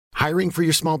Hiring for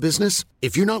your small business?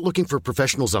 If you're not looking for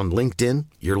professionals on LinkedIn,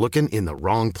 you're looking in the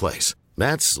wrong place.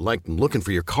 That's like looking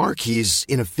for your car keys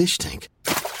in a fish tank.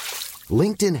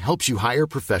 LinkedIn helps you hire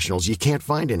professionals you can't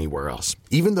find anywhere else,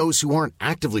 even those who aren't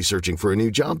actively searching for a new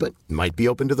job but might be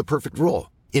open to the perfect role.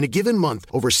 In a given month,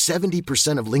 over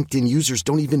 70% of LinkedIn users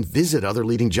don't even visit other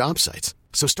leading job sites.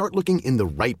 So start looking in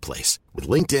the right place.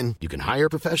 With LinkedIn, you can hire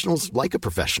professionals like a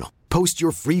professional. Post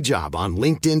your free job on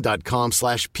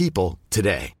linkedin.com/people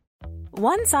today.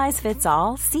 One size fits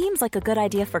all seems like a good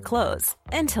idea for clothes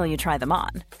until you try them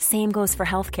on. Same goes for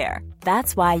healthcare.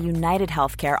 That's why United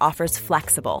Healthcare offers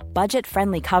flexible,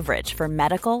 budget-friendly coverage for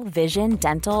medical, vision,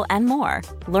 dental, and more.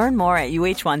 Learn more at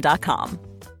uh1.com.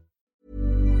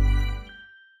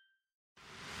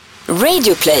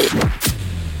 Radio Play.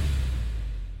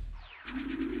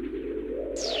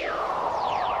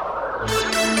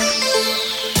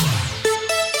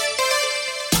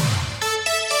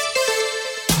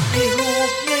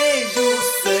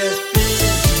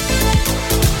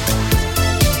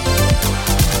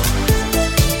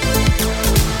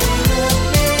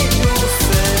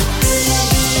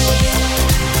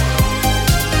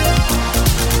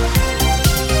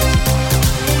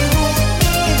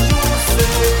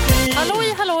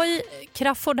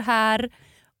 Crafoord här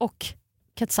och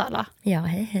Katsala. Ja,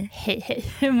 hej hej. Hej hej,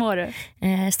 hur mår du?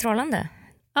 Strålande.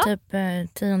 Ja. Typ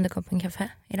 10:e koppen kaffe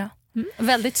idag.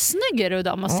 Väldigt snygg är du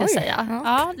idag måste jag säga.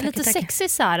 Ja, tack, lite tack. Sexy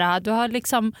Sara. Du har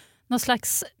liksom någon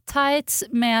slags tights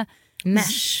med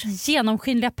mesh.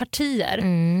 Genomskinliga partier.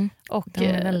 Och de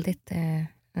är väldigt...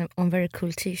 en very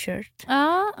cool t-shirt.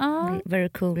 Very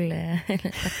cool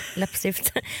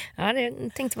läppstift. Ja, jag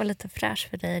tänkte vara lite fräsch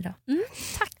för dig idag.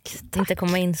 Tack. Inte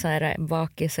komma in så här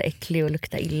bakis och äcklig och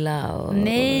lukta illa. Och,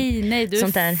 nej, du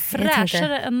är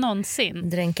fräschare än någonsin.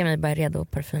 Dränka mig bara redo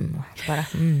och parfym och bara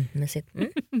mysigt.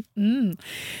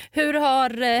 Hur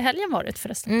har helgen varit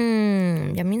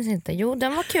förresten? Jag minns inte. Jo,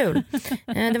 den var kul.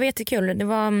 Det var jättekul. Det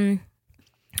var...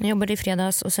 Jag jobbade i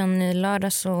fredags och sen i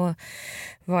lördag så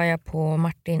var jag på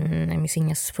Martin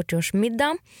Missingas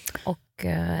 40-årsmiddag och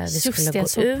vi skulle gå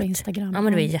ut på Instagram. Ja,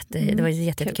 men det var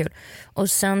jättekul. Och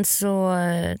sen så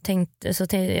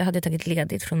jag hade tagit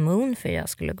ledigt från Moon för jag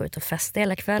skulle gå ut och festa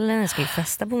hela kvällen. Jag skulle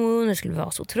festa på Moon, det skulle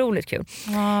vara så otroligt kul.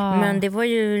 Men det var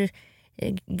ju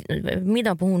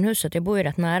middag på Hornhuset, jag bor ju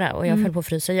rätt nära och jag höll på att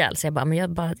frysa ihjäl så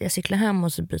jag cyklar hem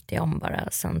och så byter jag om bara,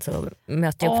 sen så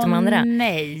möter jag upp de andra.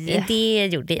 Nej. Det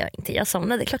gjorde jag inte, jag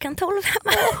somnade klockan 12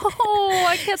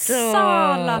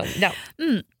 Katsala.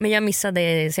 Men jag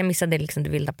missade liksom det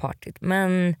vilda partyt,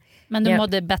 men du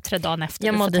mådde bättre dagen efter.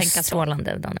 Jag mådde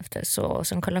strålande dagen efter, så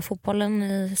sen kollade fotbollen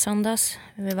i söndags,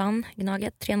 vi vann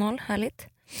Gnaget 3-0, härligt.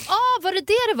 Var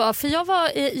det var? För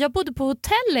jag bodde på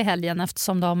hotell i helgen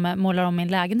eftersom de målar om min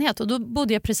lägenhet och då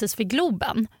bodde jag precis vid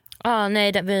Globen.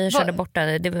 Nej, vi körde borta.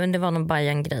 Det var någon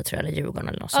Bayern-grej tror jag, eller Djurgården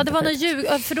eller något sånt. Det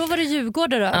var för då var det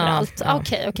Djurgårdare överallt.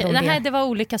 Okej. Det var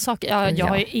olika saker. Jag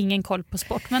har ju ingen koll på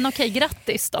sport, men okej,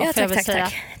 grattis då.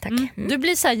 Tack. Du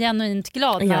blir så här genuint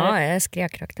glad. Ja, jag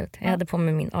skrek rakt ut. Jag hade på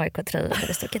mig min AIK-tröja där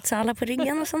det stod Katsala på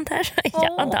ryggen och sånt här.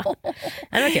 Ja då.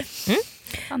 Det var kul.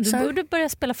 Du borde börja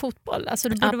spela fotboll. Alltså,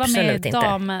 du borde vara med i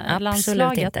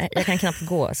damlandslaget. Absolut inte. Jag kan knappt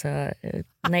gå. Så,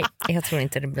 nej, jag tror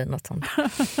inte det blir något sånt.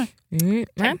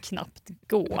 Kan knappt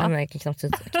gå. Jag kan knappt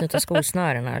knyta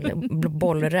skosnörena eller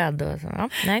bollrädd. Och så. Ja,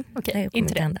 nej, okej,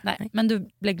 inte det. Nej, men du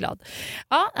blev glad.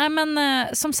 Ja, men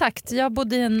som sagt, jag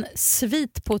bodde i en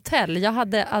svit på hotell. Jag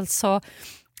hade alltså...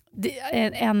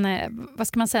 vad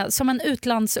ska man säga, som en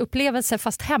utlandsupplevelse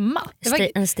fast hemma.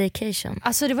 En staycation.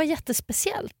 Alltså det var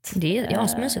jättespeciellt. Det är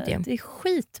asmysigt. Det är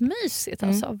skitmysigt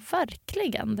alltså,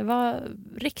 verkligen. Det var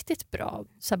riktigt bra.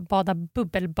 Så bada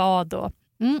bubbelbad och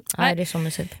nej, det är så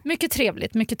mysigt. Mycket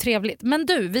trevligt. Men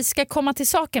du, vi ska komma till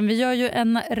saken. Vi gör ju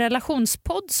en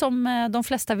relationspodd som de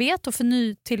flesta vet, och för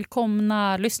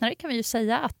nytillkomna lyssnare kan vi ju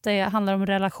säga att det handlar om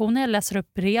relationer. Jag läser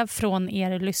upp brev från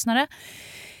er lyssnare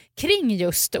kring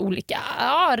just olika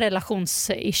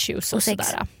relationsissues och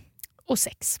sådär. Och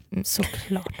sex,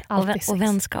 såklart. Och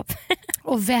vänskap.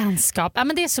 Och vänskap, ja,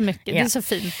 men det är så mycket, det är så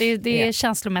fint. Det är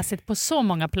känslomässigt på så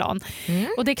många plan.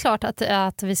 Och det är klart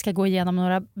att vi ska gå igenom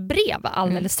några brev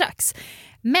alldeles strax.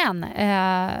 Men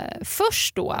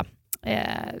först då,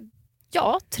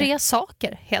 3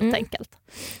 saker helt enkelt.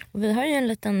 Och vi har ju en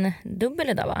liten dubbel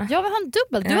idag, va? Ja, vi har en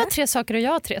dubbel. Du har 3 saker och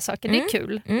jag har 3 saker. Det är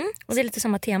kul. Och det är lite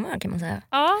samma tema kan man säga.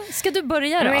 Ja, ska du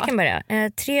börja då? Ja, jag kan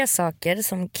börja. 3 saker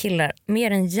som killar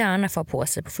mer än gärna får på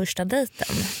sig på första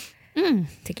dejten.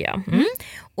 Tycker jag.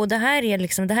 Och det här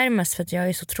är mest för att jag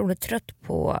är så otroligt trött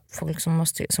på folk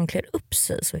som klär upp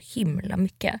sig så himla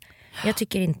mycket. Jag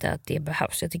tycker inte att det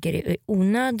behövs. Jag tycker det är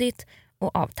onödigt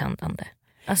och avtändande.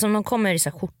 Alltså om de kommer i så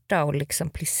här skjorta och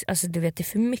liksom alltså du vet, det är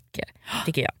för mycket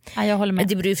tycker jag. Ja, jag håller med.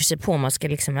 Det beror ju för sig på om man ska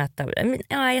liksom äta. Men,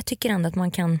 ja, jag tycker ändå att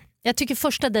man kan. Jag tycker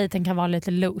första dejten kan vara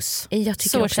lite loose. Jag tycker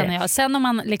så också känner jag. Sen om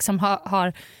man liksom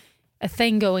har a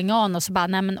thing going on och så bara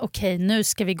nej men okej, nu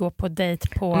ska vi gå på dejt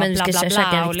på men bla vi bla ska bla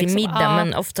käka en och riktig liksom, middag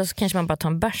men oftast kanske man bara tar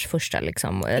en bärs första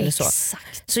liksom, eller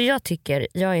exakt. Så jag tycker,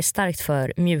 jag är starkt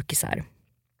för mjukisar.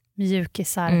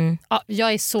 Ja,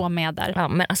 jag är så med där. Ja,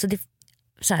 men alltså det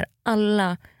så här,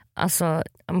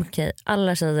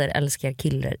 alla tjejer älskar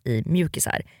killar i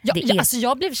mjukisar. Alltså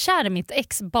jag blev kär i mitt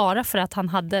ex bara för att han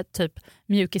hade typ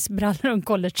mjukisbrallor och en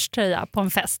collegetröja på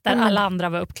en fest där alla andra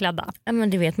var uppklädda. Ja, men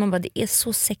du vet, man bara, det är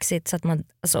så sexigt så att man,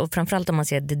 alltså, framförallt om man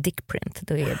ser the dick print,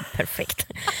 då är det perfekt.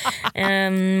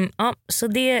 Ja, så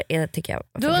det är, tycker jag.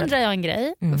 Då undrar jag en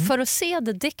grej. För att se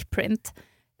the dick print,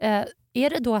 är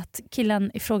det då att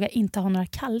killen i fråga inte har några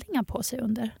kallingar på sig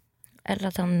under? Eller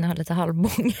att han har lite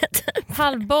halvbånge.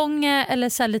 Halvbånge eller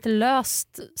så här lite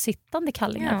löst sittande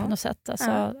kallingar på något sätt.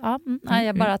 Alltså, nej,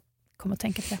 jag bara kommer att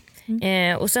tänka på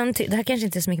det. Och sen, det här kanske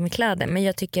inte är så mycket med kläder, men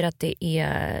jag tycker att det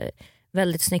är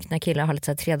väldigt snyggt när killar har lite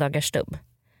så här 3 dagars stubb.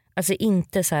 Alltså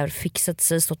inte så här fixat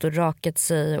sig, stått och rakat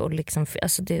sig och liksom,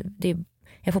 alltså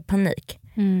jag får panik.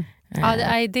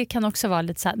 Ja, det kan också vara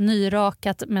lite så här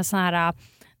nyrakat med sån här,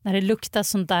 när det luktar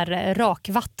sånt där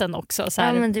rakvatten också. Så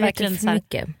här, men det är verkligen för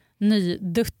mycket.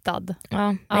 Nyduttad.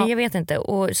 Ja, men jag vet inte.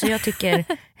 Och, så jag tycker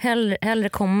hellre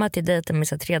komma till dejten med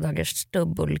så 3 dagars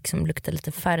stubb och liksom lukta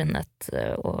lite Fernet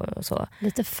och så.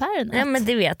 Lite Fernet? Ja, men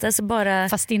du vet, alltså bara.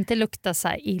 Fast det inte luktar så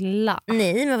här illa.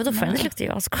 Nej, men vadå, Fernet luktar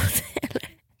ju asgott.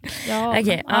 Ja,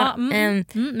 okej, men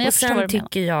och sen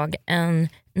tycker jag en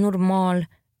normal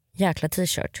jäkla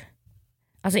t-shirt.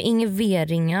 Alltså inget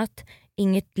V-ringat,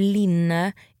 inget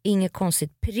linne, inget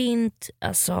konstigt print,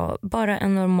 alltså bara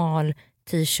en normal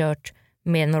t-shirt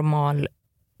med normal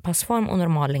passform och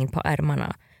normal längd på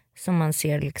ärmarna som man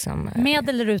ser liksom. Med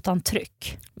eller utan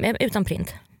tryck? Utan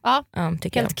print. Ja,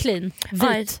 tycker helt jag. Clean.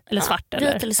 Vit eller svart?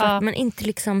 Vit eller svart, men inte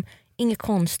liksom, inget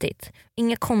konstigt.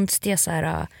 Inga konstiga så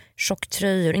här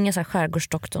tjocktröjor, inga så här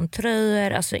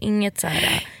skärgårdsdoktorn-tröjor, alltså inget så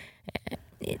här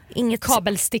inget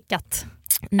kabelstickat.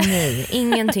 Nej,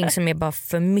 ingenting som är bara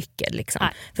för mycket liksom.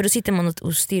 För då sitter man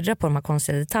och stirrar på de här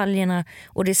konstiga detaljerna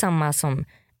och det är samma som,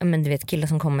 men du vet, killar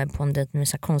som kommer på en dejt med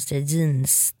så här konstiga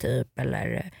jeans typ,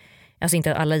 eller alltså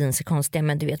inte alla jeans är konstiga,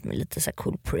 men du vet, med lite så här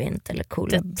cool print eller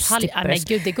coola stippers. Men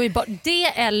gud, det går ju bort. Det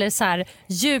eller så här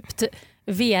djupt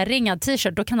V-ringad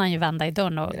t-shirt, då kan han ju vända i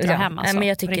dörren och dra hem alltså, men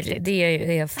jag tycker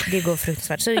det går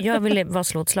fruktansvärt. Så jag vill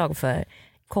slå ett slag för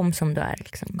kom som du är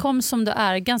liksom. Kom som du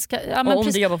är. Ganska, ja, och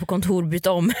om du jobbar på kontor, byt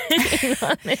om.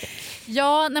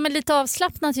 Ja, nej, men lite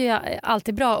avslappnat är ju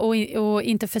alltid bra och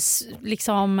inte för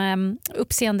liksom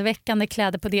uppseendeväckande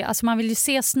kläder på det. Alltså man vill ju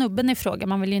se snubben i fråga.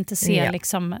 Man vill ju inte se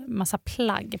liksom massa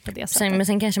plagg på det sättet. Men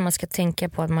sen kanske man ska tänka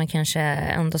på att man kanske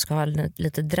ändå ska ha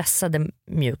lite dressade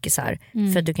mjukisar.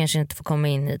 För du kanske inte får komma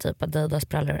in i typ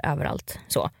Adidas-brallor överallt.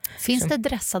 Så. Finns det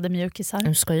dressade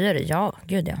mjukisar? Skojar du? Ja,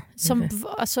 gud ja. Som,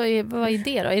 alltså, vad är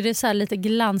det då? Är det så här lite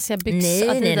glansiga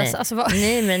byxor? Nej. Alltså,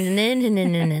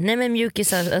 Nej, men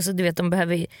mjukisar, alltså du vet,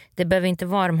 det behöver inte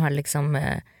vara de här liksom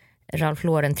Ralph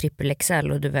Lauren triple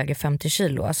XL och du väger 50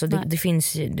 kilo. Alltså det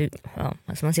finns ju,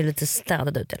 alltså man ser lite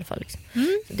städad ut i alla fall liksom.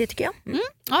 Det tycker jag.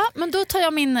 Ja, men då tar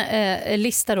jag min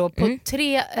lista då på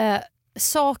 3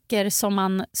 saker som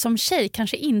man som tjej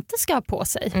kanske inte ska ha på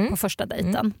sig på första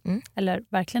dejten. Eller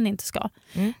verkligen inte ska.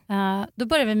 Då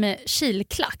börjar vi med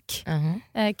kilklack.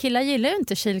 Killar gillar ju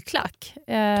inte kilklack.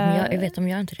 Jag vet, de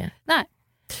gör inte det. Nej.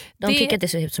 De tycker att det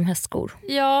ser ut som hästskor.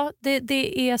 Ja,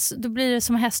 då blir det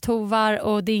som hästhovar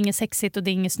och det är inget sexigt och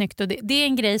det är inget snyggt. Och det är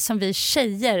en grej som vi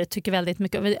tjejer tycker väldigt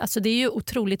mycket. Alltså det är ju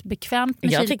otroligt bekvämt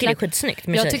med jag kilklack. Tycker det är skitsnyggt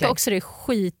med jag kilklack. tycker också det är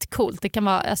skitcoolt. Det kan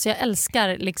vara, alltså jag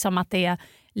älskar liksom att det är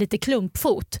lite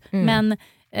klumpfot. Men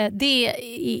det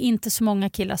är inte så många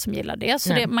killar som gillar det.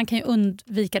 Så man kan ju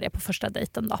undvika det på första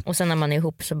dejten då. Och sen när man är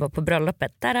ihop så bara på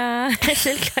bröllopet, tada,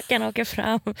 kilklackarna åker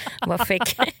fram. Vad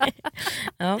fick.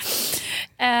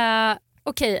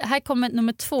 Okej, här kommer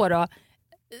nummer 2 då.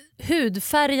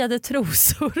 Hudfärgade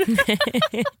trosor.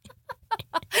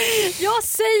 Jag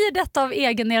säger detta av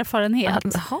egen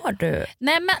erfarenhet. Har du?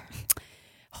 Nej, men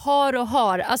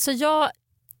har. Alltså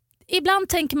ibland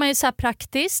tänker man ju så här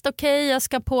praktiskt. Okej, jag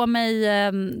ska på mig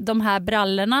de här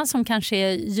brallorna som kanske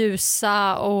är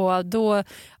ljusa och då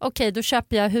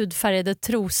köper jag hudfärgade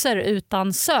trosor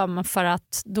utan söm för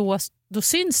att då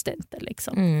syns det inte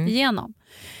liksom igenom.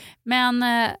 Men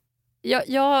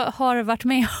jag har varit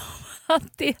med om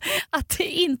att det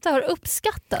inte har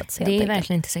uppskattats. Det är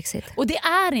verkligen inte sexigt. Och det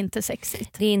är inte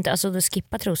sexigt. Det är inte, alltså du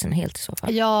skippar trosen helt i så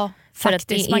fall. Ja,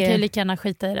 Faktiskt, man kan ju lika gärna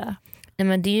skita i det. Nej,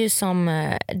 men det är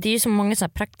ju som många så här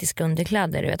praktiska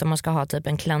underkläder. Du vet, om man ska ha typ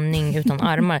en klänning utan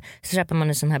armar så köper man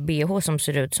en sån här BH som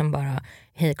ser ut som bara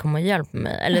hej kom och hjälp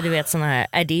mig. Eller du vet sån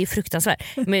här, det är fruktansvärt.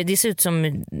 Men det ser ut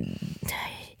som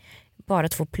bara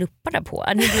 2 pluppar där på.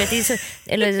 Du vet,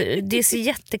 det ser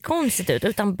jättekonstigt ut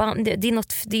utan band, det är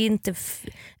något, det är inte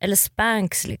eller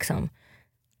spanks liksom.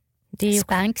 Det är ju,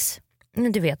 Spanks?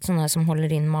 Du vet såna här som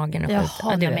håller in magen och skit.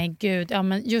 Jaha, nej men gud. Ja,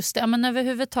 men just det. Ja, men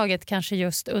överhuvudtaget kanske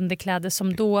just underkläder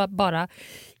som då bara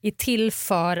är till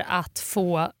för att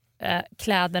få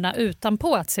kläderna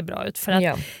utanpå att se bra ut. För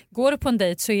att går du på en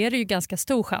dejt så är det ju ganska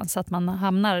stor chans att man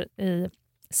hamnar i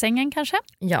sängen kanske.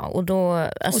 Ja, och då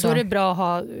är det bra att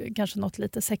ha kanske något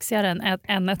lite sexigare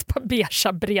än ett par beige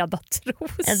breda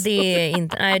trosor. Det är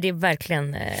inte, nej, det är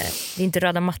verkligen det är inte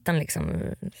röda mattan liksom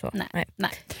så. Nej.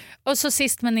 Och så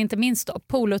sist men inte minst då,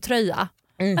 polotröja.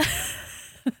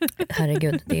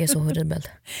 Herregud, det är så horribelt.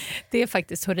 Det är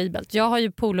faktiskt horribelt. Jag har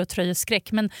ju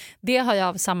polotröjeskräck, men det har jag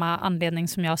av samma anledning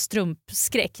som jag har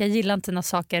strumpskräck. Jag gillar inte när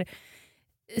saker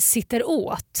sitter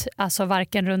åt, alltså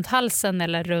varken runt halsen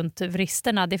eller runt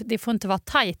vristerna. Det får inte vara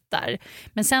tajt där.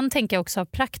 Men sen tänker jag också av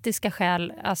praktiska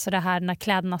skäl, alltså det här när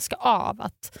kläderna ska av,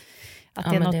 att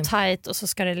det är något tajt och så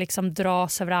ska det liksom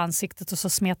dras över ansiktet och så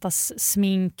smetas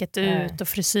sminket ut och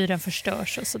frisyren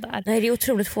förstörs och sådär. Nej, det är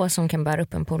otroligt få som kan bära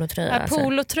upp en polotröja.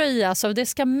 Polotröja, alltså, det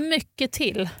ska mycket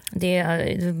till. Det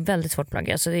är väldigt svårt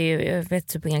plagg. Alltså, jag vet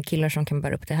typ inga killar som kan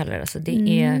bära upp det heller. Alltså,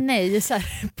 det är... Nej, så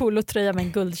här, polotröja med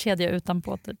en guldkedja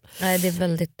utanpå typ. Nej, det är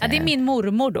väldigt... det är min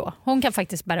mormor då. Hon kan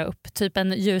faktiskt bära upp typ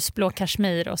en ljusblå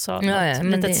kashmir och så ett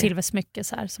litet silversmycke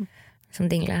så här som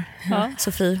dinglar. Ja.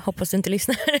 Sofie, hoppas du inte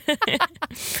lyssnar.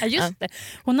 Ja, just det.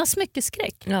 Hon har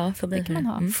smyckeskräck. Ja, fobi. Det kan man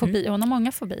ha. Fobi. Hon har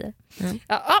många fobier.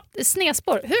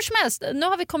 Snedspår. Hur som helst, nu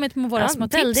har vi kommit med våra små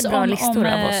tips bra listor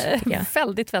av oss.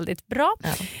 Väldigt, väldigt bra.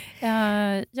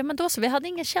 Ja, men då så. Vi hade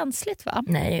inget känsligt, va?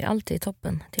 Nej, alltid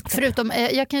toppen. Förutom,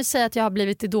 jag kan ju säga att jag har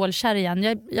blivit idolkär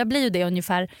igen. Jag blir ju det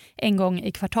ungefär en gång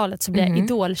i kvartalet, så blir jag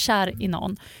idolkär i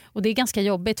någon. Och det är ganska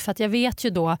jobbigt för att jag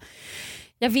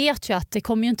vet ju att det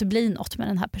kommer ju inte bli något med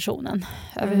den här personen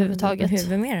överhuvudtaget.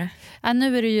 Hur med det?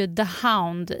 Nu är det ju The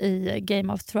Hound i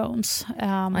Game of Thrones. Jag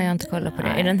har inte kollat på det.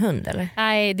 Är det en hund eller?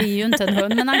 Nej, det är ju inte en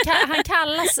hund. Men han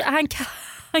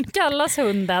kallas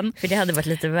hunden. För det hade varit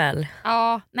lite väl.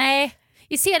 Ja, nej.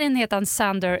 I serien heter han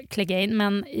Sander Clegane,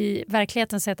 men i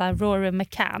verkligheten så heter han Rory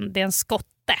McCann. Det är en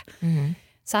skotte.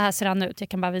 Så här ser han ut. Jag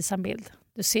kan bara visa en bild.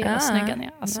 Du ser vad snygg han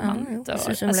är. Alltså,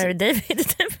 ser som Larry David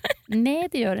typ. Nej,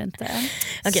 det gör det inte.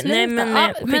 Okej, nej,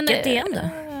 men skicka ett DM då.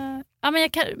 Ja,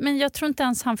 men jag tror inte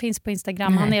ens han finns på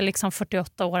Instagram. Han är liksom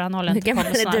 48 år. Han håller inte på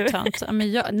med sånt här tönt.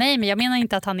 Men jag menar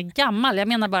inte att han är gammal. Jag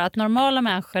menar bara att normala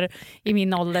människor i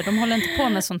min ålder, de håller inte på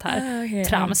med sånt här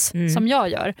trams som jag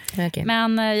gör. Okay.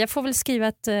 Men jag får väl skriva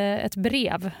ett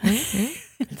brev.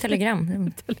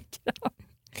 Telegram.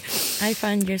 I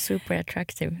find you super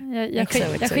attractive. Jag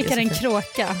skickar en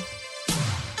kråka.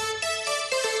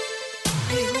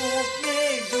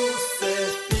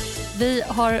 Vi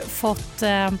har fått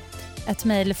ett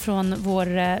mejl från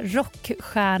vår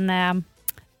rockstjärne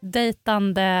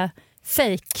dejtande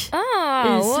fake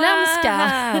isländska.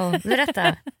 Wow.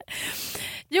 Berätta.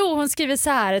 Jo, hon skriver så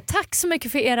här: tack så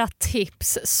mycket för era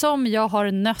tips som jag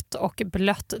har nött och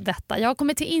blött detta. Jag har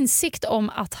kommit till insikt om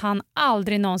att han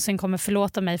aldrig någonsin kommer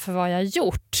förlåta mig för vad jag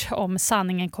gjort om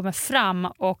sanningen kommer fram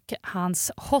och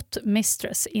hans hot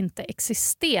mistress inte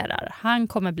existerar. Han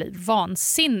kommer bli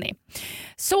vansinnig.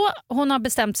 Så hon har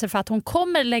bestämt sig för att hon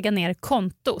kommer lägga ner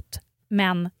kontot.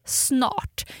 Men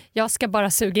snart. Jag ska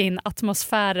bara suga in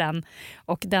atmosfären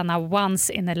och denna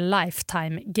once in a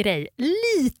lifetime grej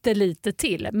lite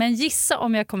till. Men gissa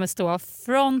om jag kommer stå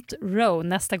front row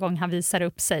nästa gång han visar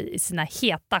upp sig i sina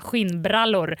heta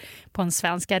skinnbrallor på en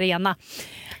svensk arena.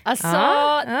 Alltså,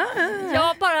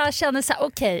 jag bara känner så här,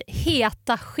 okej,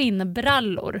 heta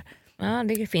skinnbrallor. Ja,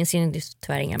 det finns ju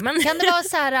tyvärr inga. Men... Kan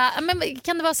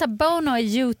det vara så här Bono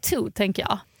i U2, tänker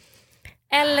jag?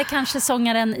 Eller kanske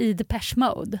sångaren i Depeche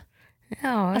Mode.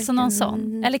 Ja, alltså någon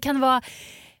sån. Eller kan det vara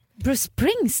Bruce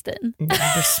Springsteen?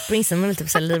 Bruce Springsteen var väl typ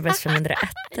så livbäst från 101.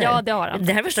 Ja, det har han.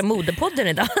 Det här är första modepodden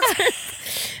idag.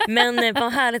 Men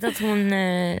vad härligt att hon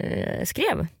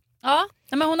skrev. Ja,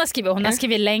 men hon har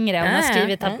skrivit längre. Hon har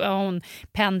skrivit att hon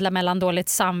pendlar mellan dåligt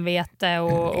samvete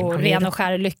och ren och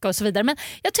skär lycka och så vidare. Men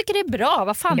jag tycker det är bra.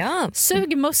 Vad fan? Ja.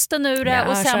 Sug musten ur det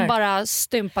och sen bara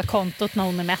stympa kontot när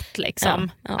hon är mätt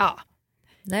liksom. Ja.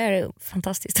 Det är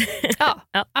fantastiskt. Ja,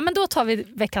 men då tar vi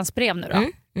veckans brev nu då.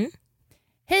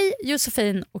 Hej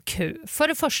Josefin och Q. För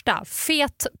det första,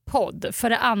 fet podd. För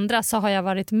det andra så har jag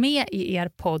varit med i er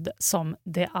podd som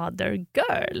The Other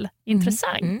Girl.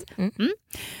 Intressant.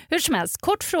 Hur som helst,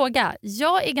 kort fråga.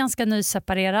 Jag är ganska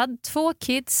nyseparerad, 2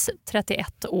 kids,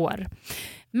 31 år.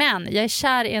 Men jag är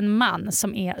kär i en man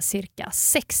som är cirka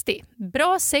 60.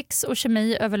 Bra sex och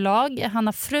kemi överlag. Han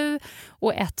har fru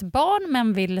och 1 barn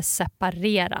men vill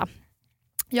separera.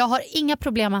 Jag har inga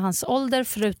problem med hans ålder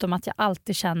förutom att jag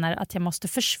alltid känner att jag måste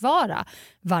försvara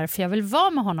varför jag vill vara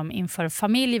med honom inför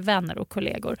familj, vänner och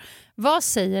kollegor. Vad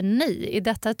säger ni? Är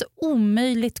detta ett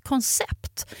omöjligt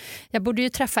koncept? Jag borde ju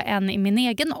träffa en i min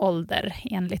egen ålder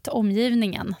enligt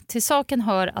omgivningen. Till saken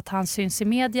hör att han syns i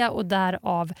media och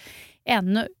därav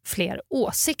ännu fler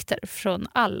åsikter från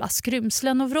alla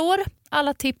skrymslen och vrår.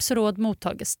 Alla tips och råd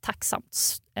mottages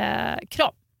tacksamt.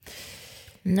 Kram.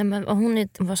 Nej, men hon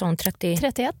var sån 30?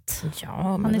 31.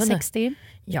 Ja, men han är 60.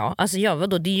 Ja, alltså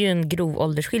vadå? Det är ju en grov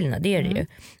åldersskillnad, det är det ju.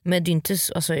 Men det är inte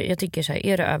så, alltså, jag tycker så här,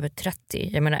 är det över 30,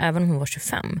 jag menar även hon var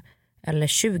 25 eller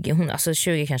 20, alltså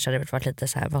 20 kanske hade varit lite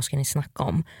så här, vad ska ni snacka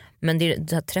om? Men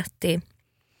det här 30,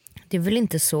 det är väl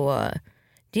inte så,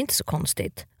 det är inte så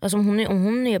konstigt. Alltså om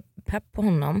hon är pepp på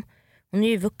honom, hon är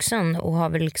ju vuxen och har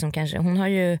väl liksom kanske, hon har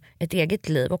ju ett eget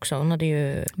liv också. Hon hade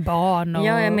ju barn och,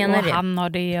 ja, jag menar och det. Han har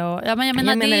det. Och, jag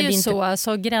menar det är ju inte så.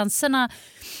 Alltså, gränserna,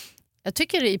 jag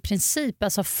tycker i princip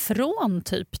alltså, från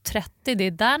typ 30, det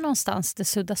är där någonstans det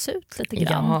suddas ut lite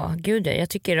grann. Ja, gud jag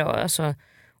tycker då, alltså,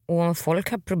 och om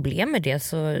folk har problem med det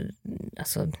så,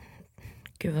 alltså,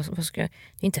 gud vad ska, det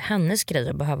är inte hennes grej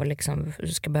att behöva liksom,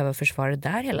 ska behöva försvara det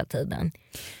där hela tiden.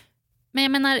 Men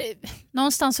jag menar,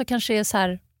 någonstans så kanske det är så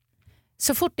här,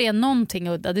 så fort det är någonting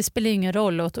udda, det spelar ingen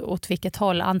roll åt vilket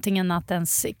håll. Antingen att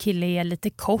ens kille är lite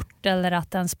kort eller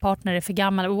att ens partner är för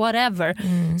gammal, whatever.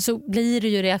 Så blir det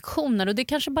ju reaktioner och det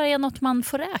kanske bara är något man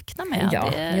får räkna med.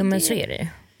 Ja, men så är det.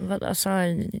 Alltså,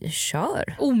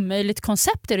 kör. Omöjligt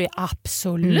koncept är det ju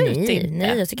absolut inte.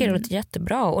 Nej, jag tycker det låter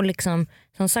jättebra. Och liksom,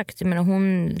 som sagt, jag menar,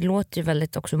 hon låter ju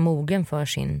väldigt också mogen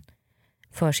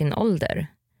för sin ålder.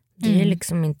 Det är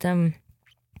liksom inte...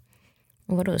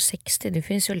 Och vadå 60? Det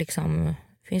finns ju liksom,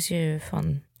 finns ju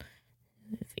fan,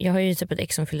 jag har ju typ ett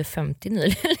ex som fyllde 50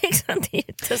 nyligen liksom. Det är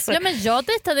inte så. Ja, men jag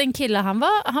dejtade en kille, han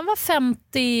var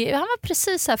 50, han var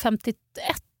precis här 51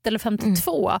 eller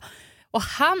 52 och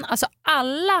han, alltså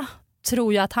alla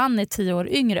tror ju att han är 10 år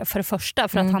yngre för det första,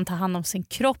 för att han tar hand om sin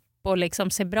kropp och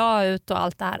liksom ser bra ut och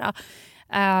allt det här.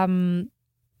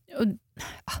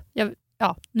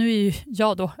 Ja, nu är ju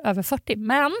jag då över 40,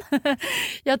 men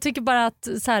jag tycker bara att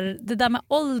så här, det där med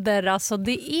ålder, alltså,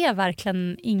 det är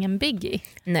verkligen ingen biggie.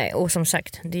 Nej, och som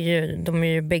sagt, de är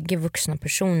ju bägge vuxna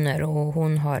personer och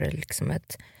hon har liksom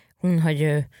det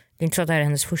är inte så att det här är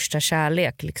hennes första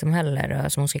kärlek liksom heller,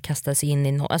 alltså hon ska kasta sig in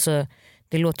i alltså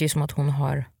det låter ju som att hon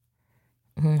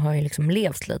har ju liksom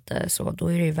levt lite, så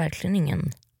då är det ju verkligen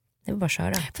ingen. Det är bara att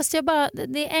köra. Fast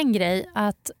det är en grej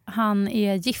att han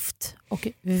är gift och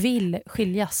vill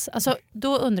skiljas. Alltså,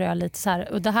 då undrar jag lite så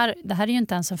här, och det här är ju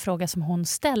inte ens en fråga som hon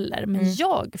ställer, men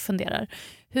jag funderar,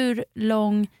 hur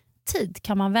lång tid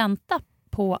kan man vänta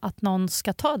på att någon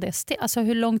ska ta det steg? Alltså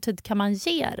hur lång tid kan man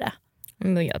ge det?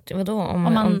 Men vadå?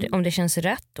 Om det känns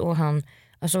rätt och han,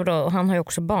 alltså vadå, han har ju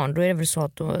också barn, då är det väl så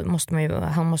att då måste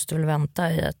han måste väl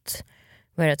vänta i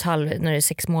ett halv, när det är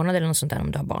 6 månader eller något sånt där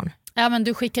om du har barn. Ja, men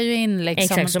du skickar ju in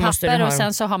liksom papper och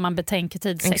sen så har man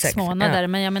betänketid 6 månader. Ja.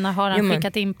 Men jag menar, har han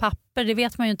skickat in papper? Det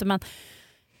vet man ju inte. Men,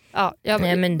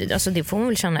 nej, men alltså, det får man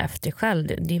väl känna efter själv.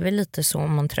 Det är väl lite så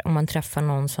om man träffar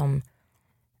någon som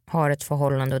har ett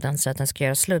förhållande och den säger att den ska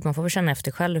göra slut. Man får väl känna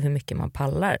efter själv hur mycket man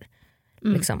pallar.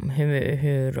 Liksom,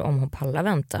 hur om hon pallar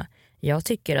vänta. Jag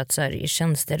tycker att så här,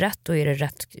 känns det rätt och är det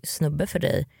rätt snubbe för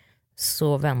dig,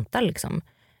 så vänta liksom.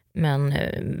 Men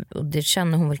det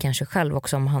känner hon väl kanske själv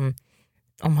också,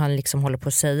 om han liksom håller på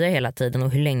att säga hela tiden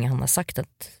och hur länge han har sagt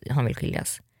att han vill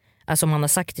skiljas. Alltså om han har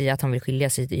sagt att han vill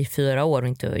skiljas i 4 år och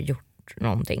inte gjort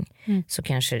någonting, så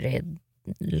kanske det är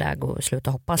läge att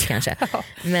sluta hoppas kanske.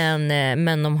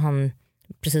 Men om han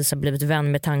precis har blivit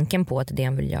vän med tanken på att det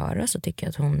han vill göra, så tycker jag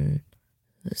att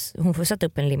hon får sätta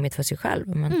upp en limit för sig själv.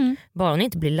 Men bara hon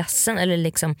inte blir ledsen, eller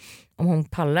liksom, om hon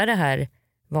pallar det här,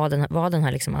 vad den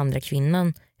här liksom andra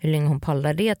kvinnan, hur länge hon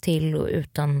pallar det till och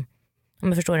utan, om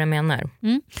jag förstår vad jag menar.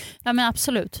 Ja, men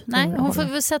absolut. Nej, hon får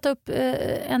väl sätta upp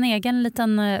en egen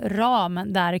liten ram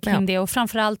där kring det, och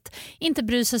framförallt inte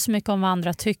bry sig så mycket om vad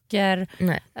andra tycker.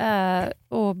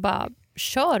 Och bara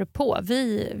kör på.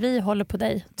 Vi håller på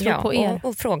dig. Tror på er.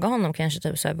 Och fråga honom kanske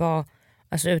typ så här,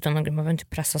 alltså utan att man behöver inte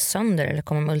pressa sönder eller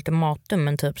komma med ultimatum,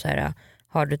 men typ så här,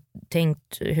 har du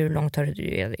tänkt, hur långt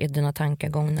är dina tankar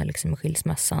gångna liksom med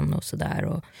skilsmässan och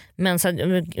sådär. Men så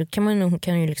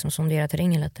kan ju liksom sondera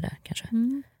terrängen lite där kanske.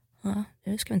 Ja,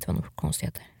 det ska inte vara några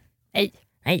konstigheter.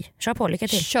 Nej, kör på, lycka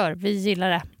till. Kör, vi gillar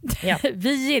det. Ja.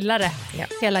 Vi gillar det,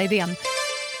 hela idén.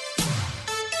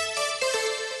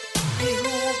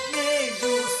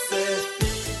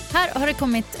 Här har det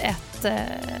kommit ett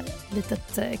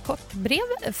litet kort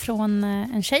brev från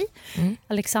en tjej,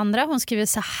 Alexandra. Hon skriver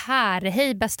så här: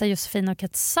 hej bästa Josefin och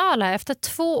Katsala. Efter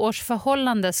 2 års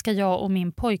förhållande ska jag och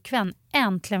min pojkvän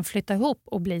äntligen flytta ihop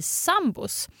och bli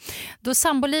sambos. Då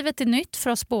sambolivet är nytt för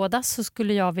oss båda så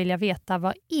skulle jag vilja veta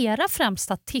vad era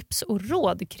främsta tips och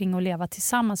råd kring att leva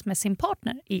tillsammans med sin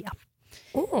partner är.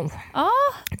 Ja.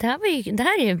 Det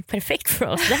här är ju perfekt för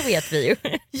oss, det vet vi ju.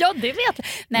 Ja, det vet vi.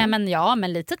 Nej,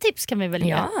 men lite tips kan vi väl ge.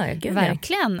 Ja, gud,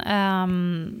 verkligen.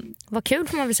 Vad kul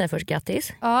får man väl säga först,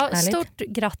 grattis. Ja, härligt. Stort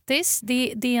grattis.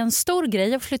 Det är en stor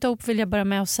grej att flytta ihop, vill jag börja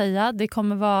med att säga. Det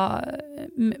kommer vara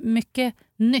mycket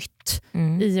nytt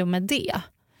i och med det.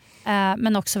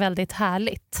 Men också väldigt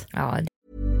härligt. Ja.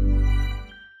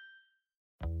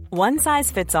 One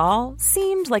size fits all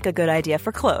seemed like a good idea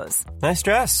for clothes. Nice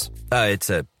dress.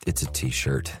 It's a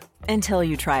t-shirt. Until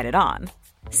you tried it on.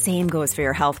 Same goes for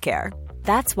your healthcare.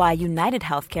 That's why United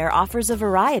Healthcare offers a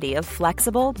variety of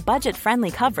flexible,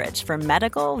 budget-friendly coverage for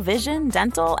medical, vision,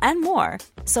 dental, and more.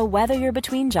 So whether you're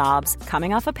between jobs,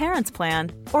 coming off a parent's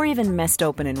plan, or even missed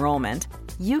open enrollment,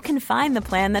 you can find the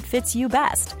plan that fits you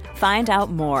best. Find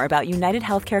out more about United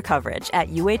Healthcare coverage at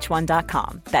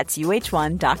uh1.com. That's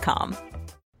uh1.com.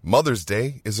 Mother's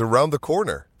Day is around the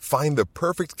corner. Find the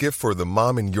perfect gift for the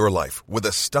mom in your life with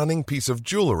a stunning piece of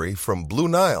jewelry from Blue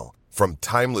Nile. From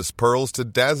timeless pearls to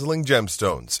dazzling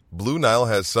gemstones, Blue Nile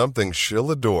has something she'll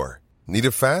adore. Need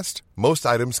it fast? Most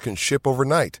items can ship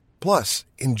overnight. Plus,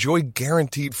 enjoy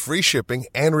guaranteed free shipping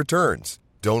and returns.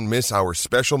 Don't miss our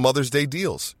special Mother's Day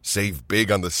deals. Save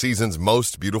big on the season's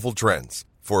most beautiful trends.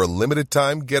 For a limited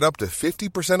time, get up to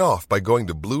 50% off by going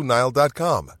to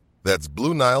BlueNile.com. That's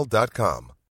BlueNile.com.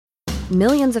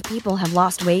 Millions of people have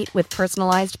lost weight with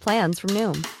personalized plans from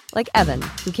Noom. Like Evan,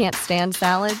 who can't stand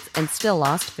salads and still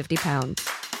lost 50 pounds.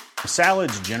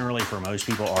 Salads generally for most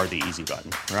people are the easy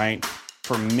button, right?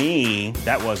 For me,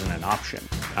 that wasn't an option.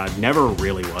 I never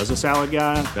really was a salad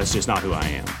guy. That's just not who I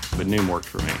am. But Noom worked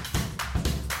for me.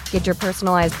 Get your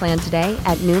personalized plan today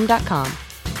at Noom.com.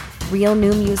 Real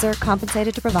Noom user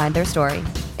compensated to provide their story.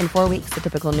 In 4 weeks, the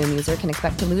typical Noom user can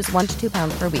expect to lose 1 to 2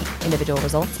 pounds per week. Individual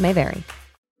results may vary.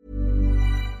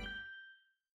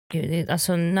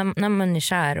 Alltså när man är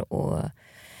kär och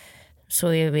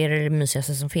så är det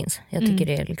mysigaste som finns. Jag tycker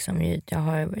det är liksom, jag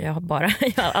har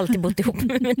alltid bott ihop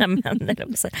med mina män.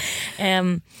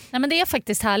 Nej, men det är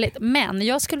faktiskt härligt. Men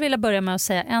jag skulle vilja börja med att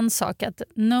säga en sak. Att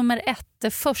nummer 1,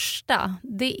 det första,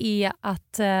 det är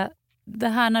att det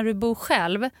här när du bor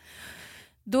själv,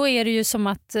 då är det ju som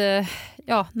att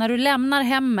när du lämnar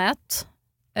hemmet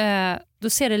då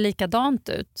ser det likadant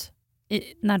ut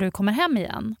när du kommer hem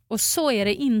igen. Och så är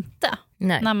det inte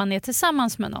när man är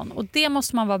tillsammans med någon. Och det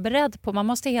måste man vara beredd på. Man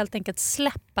måste helt enkelt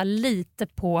släppa lite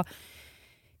på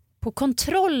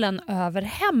kontrollen över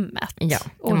hemmet. Ja,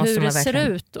 och hur det ser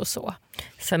ut och så.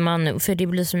 För det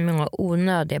blir så många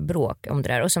onödiga bråk om det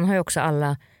där. Och sen har ju också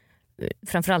alla,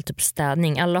 framförallt typ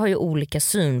städning, alla har ju olika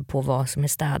syn på vad som är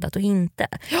städat och inte.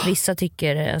 Vissa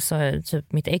tycker, alltså,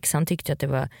 typ mitt ex, han tyckte att det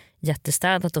var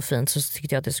jättestädat och fint, så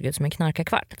tyckte jag att det såg ut som en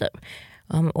knarkarkvart typ.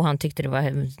 Och han tyckte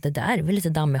det där är väl lite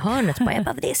damm i hörnet. Jag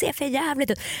bara, det ser för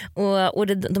jävligt ut. Och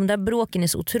de där bråken är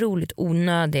så otroligt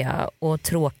onödiga och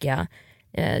tråkiga.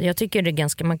 Jag tycker det är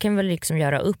ganska, man kan väl liksom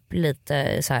göra upp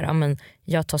lite så här, men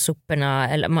jag tar soporna,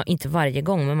 eller inte varje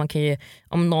gång, men man kan ju,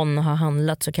 om någon har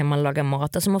handlat så kan man laga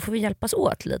mat, alltså man får väl hjälpas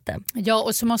åt lite. Ja,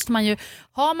 och så måste man ju,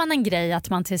 har man en grej att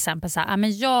man till exempel så här,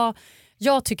 men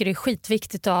jag tycker det är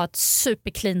skitviktigt att ha ett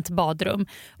superklint badrum.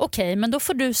 Okej, men då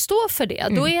får du stå för det.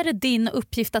 Då är det din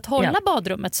uppgift att hålla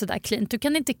badrummet så där klint. Du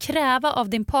kan inte kräva av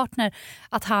din partner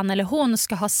att han eller hon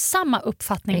ska ha samma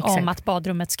uppfattning om att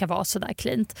badrummet ska vara så där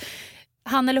klint.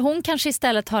 Han eller hon kanske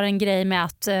istället har en grej med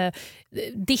att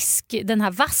den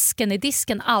här vasken i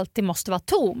disken alltid måste vara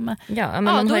tom. Ja,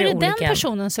 men då är det den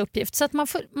personens uppgift. Så att man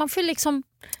får liksom...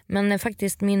 Men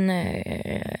faktiskt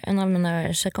en av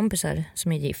mina tjejkompisar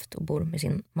som är gift och bor med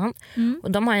sin man.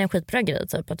 Och de har en skitbra grej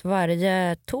typ, att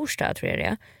varje torsdag tror jag det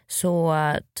är, så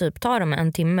typ tar de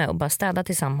en timme och bara städar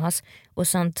tillsammans. Och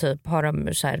sen typ har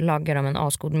de så här, lagar de en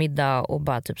asgod middag och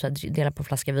bara typ så här, delar på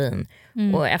flaska vin.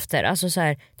 Och efter, alltså så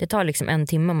här, det tar liksom en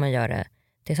timme om man gör det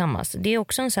tillsammans. Det är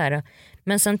också en så här,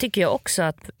 men sen tycker jag också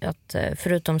att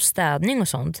förutom städning och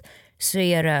sånt så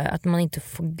är det att man inte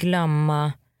får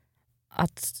glömma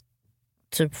att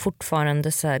typ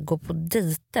fortfarande så här, gå på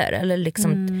dejter eller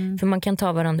liksom, för man kan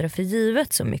ta varandra för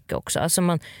givet så mycket också.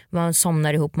 Alltså man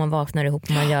somnar ihop, man vaknar ihop,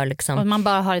 man gör liksom... Och man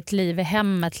bara har ett liv i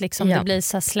hemmet liksom. Det blir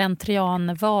så här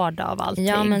slentrian vardag av allting.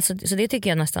 Ja, men så det tycker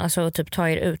jag nästan, alltså typ ta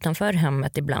er utanför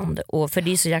hemmet ibland, och för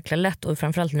det är så jäkla lätt, och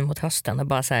framförallt nu mot hösten, och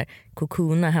bara så här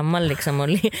kokona hemma liksom, och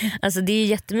alltså det är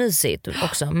jättemysigt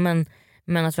också,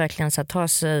 men att verkligen så här, ta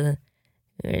sig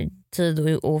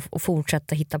tid och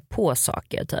fortsätta hitta på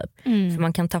saker typ. För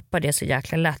man kan tappa det så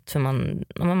jäkla lätt, för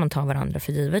man tar varandra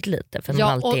för givet lite, för man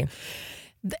alltid...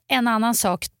 En annan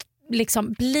sak,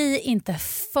 liksom, bli inte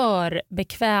för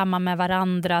bekväma med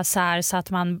varandra så att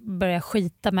man börjar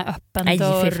skita med öppen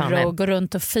dörr och gå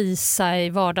runt och fisa i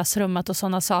vardagsrummet och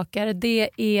sådana saker. Det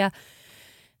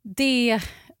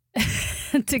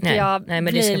tycker jag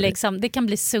blir liksom, det kan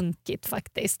bli sunkigt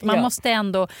faktiskt.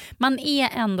 Man är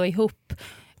ändå ihop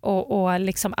och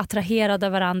liksom attraherade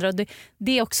av varandra, och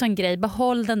det är också en grej.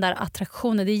 Behåll den där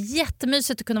attraktionen. Det är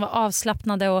jättemysigt att kunna vara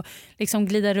avslappnade och liksom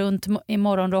glida runt i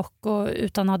morgonrock och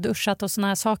utan att ha duschat och såna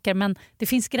här saker, men det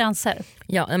finns gränser.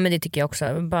 Ja, men det tycker jag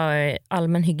också. Bara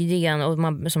allmän hygien, och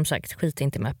man, som sagt, skit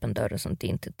inte med öppen dörr och sånt. Det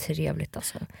är inte trevligt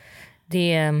alltså.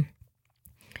 Det är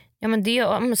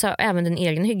så här, även den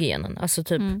egna hygienen. Alltså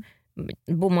typ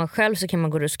bor man själv så kan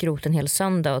man gå och skrota en hel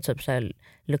söndag och typ så här,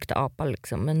 lukta apa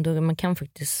liksom. Men då, man kan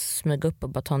faktiskt smyga upp och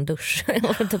bara ta en dusch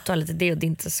och typ ta lite det, och det är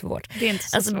inte så svårt. Det är inte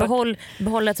så svårt.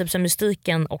 Behålla typ så här,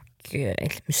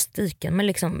 mystiken men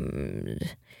liksom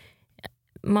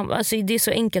alltså det är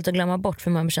så enkelt att glömma bort,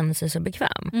 för man känner sig så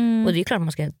bekväm. Och det är klart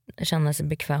man ska känna sig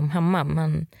bekväm hemma,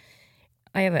 men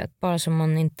jag vet, bara så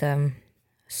man inte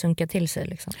sunka till sig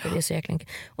liksom. Det är så jäkla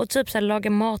enkelt. Och typ så här, laga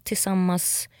mat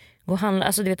tillsammans, gå och handla,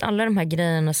 alltså du vet, alla de här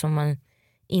grejerna som man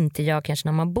inte gör kanske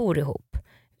när man bor ihop.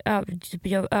 Typ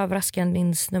jag överraskar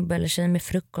din snubbe eller tjej med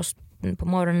frukost på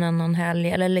morgonen någon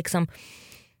helg, eller liksom,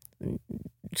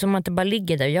 så man inte bara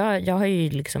ligger där. Jag har ju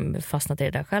liksom fastnat i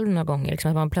det där själv några gånger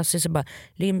liksom, att man plötsligt så bara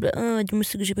du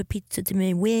måste gå och köpa pizza till mig.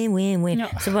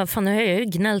 Ja. Så bara, fan, jag har ju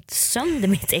gnällt sönder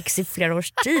mitt ex i flera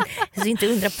års tid. Så inte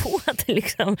undra på att det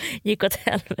liksom gick åt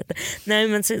helvete. Nej,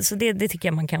 men så det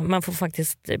tycker jag man får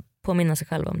faktiskt påminna sig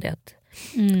själv om det.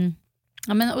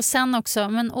 Ja, men och sen också,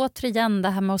 men återigen det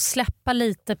här med att släppa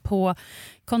lite på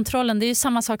kontrollen. Det är ju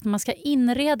samma sak när man ska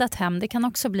inreda ett hem. Det kan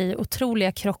också bli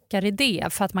otroliga krockar i det,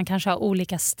 för att man kanske har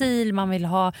olika stil, man vill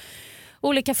ha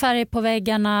olika färger på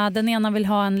väggarna. Den ena vill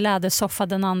ha en lädersoffa,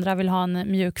 den andra vill ha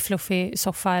en mjuk fluffig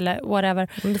soffa eller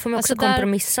whatever. Men då får man också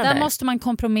kompromissa där. Där måste man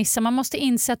kompromissa. Man måste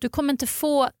inse att du kommer inte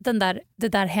få det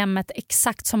där hemmet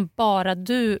exakt som bara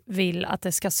du vill att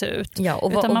det ska se ut.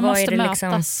 Ja, utan man måste mötas.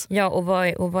 Liksom, ja,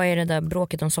 och vad är det där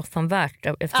bråket om soffan värt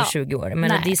efter 20 år?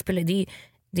 Men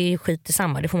det är skit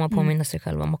detsamma. Det får man påminna sig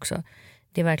själv om också.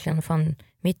 Det är verkligen fan,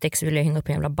 mitt ex ville hänga upp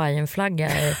en jävla Bayern-flagga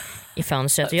i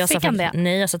fönstret. Jag sa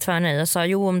tvärnej. Jag sa,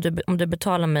 jo, om du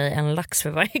betalar mig en lax för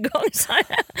varje gång. Så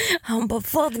han bara,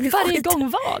 varje gång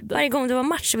vad? Varje gång det var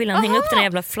match ville han hänga upp den här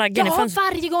jävla flaggan i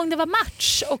fönstret. Varje gång det var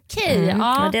match, okej.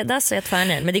 Ja. Där sa jag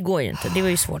tvärnej, men det går ju inte. Det var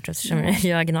ju svårt eftersom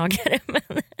jag är gnagare.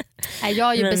 Jag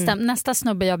har ju bestämt, nästa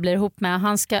snubbe jag blir ihop med,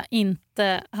 han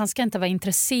ska inte vara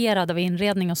intresserad av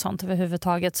inredning och sånt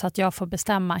överhuvudtaget, så att jag får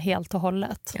bestämma helt och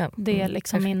hållet. Ja. Det är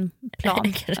liksom min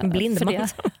plan. En blind man.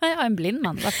 Ja, en blind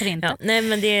man, varför inte? Ja, nej,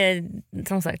 men det är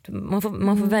som sagt, man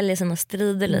får välja sina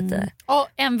strider lite. Och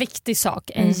en viktig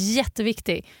sak, en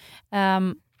jätteviktig.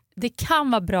 Det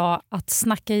kan vara bra att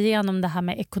snacka igenom det här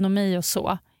med ekonomi och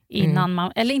så innan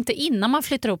man, eller inte innan man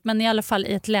flyttar upp, men i alla fall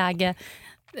i ett läge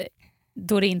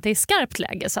då det inte är skarpt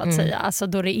läge så att säga, alltså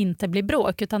då det inte blir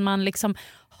bråk, utan man liksom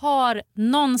har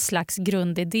någon slags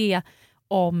grundidé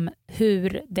om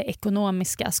hur det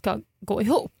ekonomiska ska gå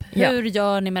ihop. Hur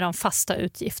gör ni med de fasta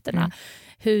utgifterna?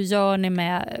 Hur gör ni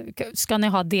med, ska ni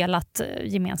ha delat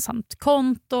gemensamt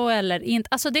konto eller inte?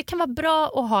 Alltså det kan vara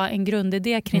bra att ha en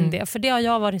grundidé kring det, för det har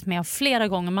jag varit med om flera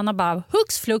gånger. Man har bara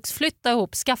hux flux, flytta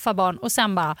ihop, skaffa barn och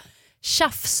sen bara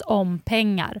tjafs om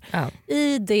pengar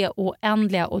i det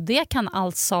oändliga, och det kan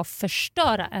alltså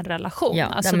förstöra en relation.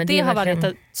 Alltså det har varit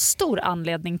en stor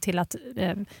anledning till att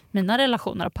mina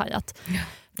relationer har pajat.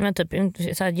 Men typ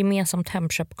så här, gemensamt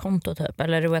hemköpkonto typ,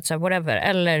 eller så här, whatever,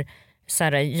 eller så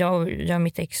här, jag och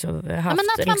mitt ex har haft, men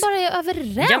att man bara är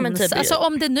överens. Ja, men typ, alltså,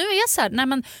 om det nu är så här, nej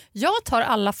men jag tar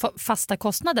alla fasta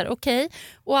kostnader, okej,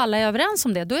 och alla är överens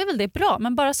om det, då är väl det bra,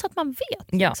 men bara så att man vet.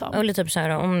 Ja, liksom. Eller typ så här,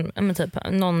 om typ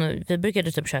vi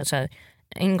brukade typ köra så här,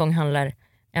 en gång handlar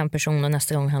en person och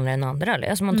nästa gång handlar en andra,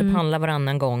 alltså man typ handlar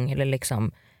varannan gång, eller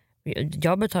liksom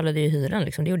jag betalade ju hyran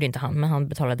liksom, det gjorde inte han, men han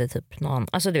betalade typ någon,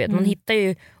 alltså du vet, man hittar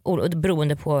ju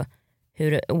beroende på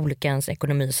hur olika ens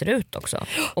ekonomi ser ut också.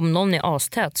 Om någon är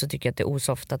astät så tycker jag att det är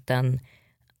osoft att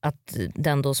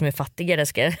den då som är fattigare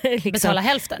ska liksom, betala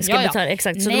hälften. Betala,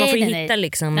 exakt, så man får hitta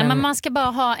liksom men man ska bara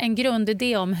ha en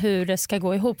grundidé om hur det ska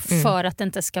gå ihop för att det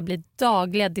inte ska bli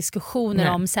dagliga diskussioner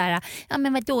om så här, ja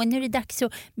men vadå, nu är det dags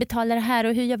att betala det här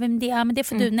och hur gör vi med det? Ja men det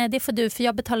får du, nej det får du för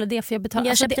jag betalar det för jag betalar.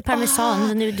 Jag köpte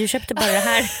parmesan, nu du köpte bara det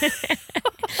här.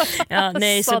 Ja,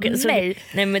 nej, så,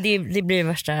 nej men det blir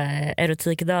värsta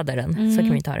erotikdödaren, så kan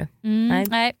vi inte ha det.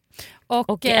 Nej.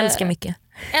 Och älska mycket.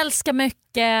 Älska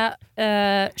mycket.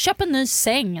 Köp en ny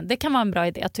säng. Det kan vara en bra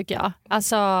idé tycker jag.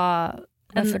 Alltså,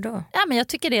 varför då? Ja, men jag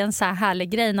tycker det är en så här härlig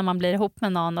grej när man blir ihop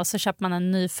med någon och så köper man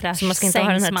en ny fräsch säng. Så man ska inte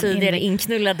ha den här tidigare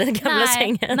inknullade gamla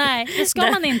sängen. Nej, det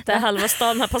ska man inte. Där halva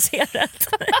stan har passerat.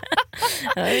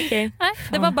 Ja, okay. Nej,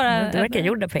 det var bara... Det verkar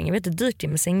gjorda pengar. Vet du dyrt det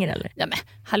med sängar eller? Ja men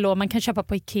hallå, man kan köpa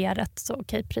på Ikea rätt så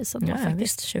okej prisen. Ja,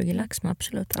 visst, 20 lax men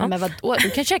absolut. Ja. Men vadå? Du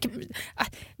kan köpa...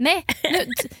 Nej, nu...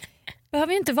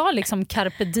 behöver ju inte vara liksom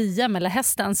carpe diem eller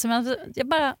hästen. Så jag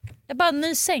bara en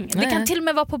ny säng. Det kan till och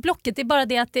med vara på Blocket. Det är bara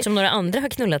det att det... Som några andra har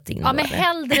knullat in. Ja, men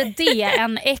hellre det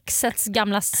än exets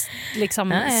gamla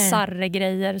liksom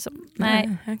sarre-grejer. Som...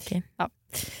 Nej. Okej. Ja.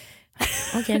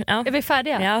 Okay, ja. Är vi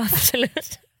färdiga? Ja,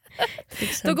 absolut.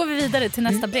 Då går vi vidare till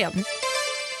nästa brev.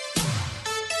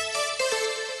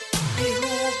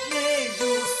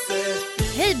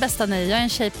 Hej bästa ni, jag är en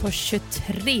tjej på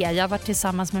 23. Jag har varit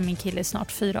tillsammans med min kille i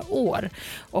snart 4 år.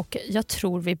 Och jag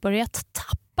tror vi börjat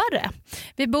tappa det.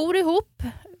 Vi bor ihop.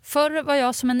 Förr var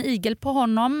jag som en igel på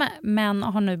honom, men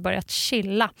har nu börjat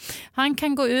chilla. Han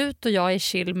kan gå ut och jag är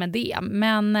chill med det.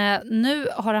 Men nu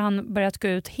har han börjat gå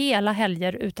ut hela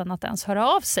helger utan att ens höra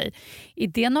av sig. Är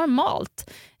det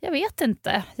normalt? Jag vet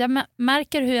inte. Jag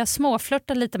märker hur jag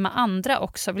småflörtar lite med andra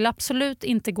också. Vill absolut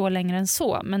inte gå längre än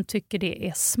så, men tycker det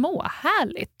är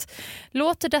småhärligt.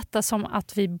 Låter detta som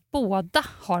att vi båda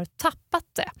har tappat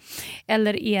det?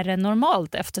 Eller är det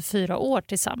normalt efter 4 år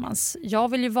tillsammans?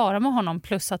 Jag vill ju vara med honom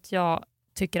plus att jag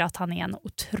tycker att han är en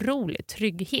otrolig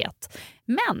trygghet.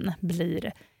 Men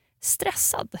blir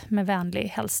stressad med vänlig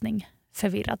hälsning,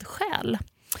 förvirrad själ.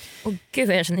 Och gud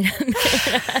vad jag känner igen det.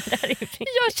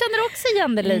 Jag känner också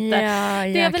igen det lite. Ja,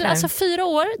 det är väl alltså 4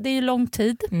 år, det är ju lång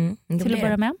tid till att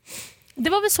börja med. Det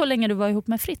var väl så länge du var ihop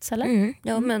med Fritz, eller?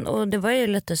 Ja, men och det var ju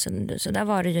lite så där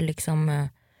var det ju liksom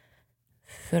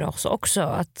för oss också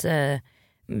att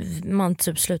man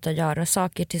typ slutar göra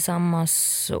saker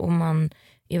tillsammans och man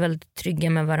är väldigt trygga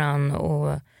med varann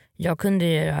och jag kunde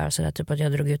ju göra sådär typ att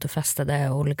jag drog ut och festade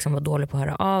och liksom var dålig på att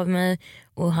höra av mig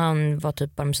och han var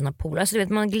typ bara med sina polare. Alltså du vet,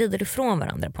 man glider ifrån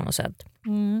varandra på något sätt.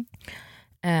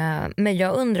 Men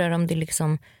jag undrar om det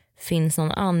liksom finns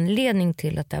någon anledning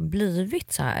till att det har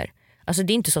blivit så här. Alltså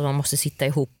det är inte så att man måste sitta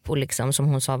ihop och liksom, som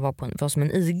hon sa, var som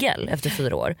en igel efter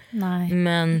 4 år. Nej.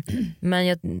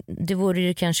 Men det vore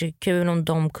ju kanske kul om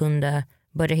de kunde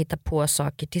börja hitta på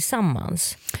saker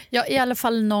tillsammans. Ja, i alla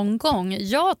fall någon gång.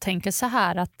 Jag tänker så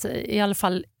här att i alla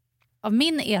fall av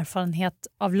min erfarenhet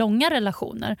av långa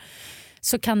relationer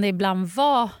så kan det ibland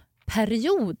vara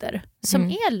perioder som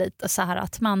är lite så här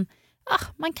att man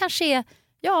kanske är,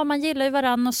 ja man gillar ju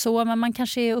varann och så, men man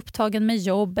kanske är upptagen med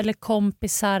jobb eller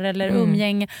kompisar eller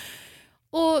umgänge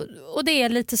och det är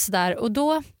lite sådär och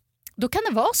då kan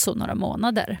det vara så några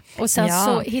månader och sen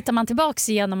så hittar man tillbaks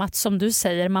genom att, som du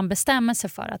säger, man bestämmer sig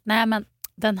för att nej men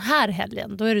den här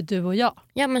helgen, då är det du och jag.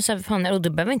 Ja men så fan, och det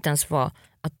behöver inte ens vara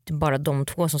att det är bara de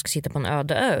två som ska sitta på en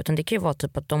öde ö, utan det kan ju vara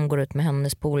typ att de går ut med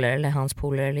hennes polare eller hans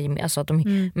polare eller alltså att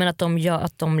men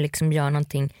att de liksom gör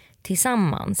någonting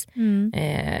tillsammans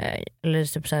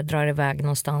eller typ så här, drar iväg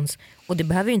någonstans och det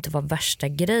behöver ju inte vara värsta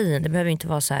grejen, det behöver ju inte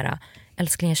vara så här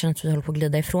älskling jag känner att vi håller på att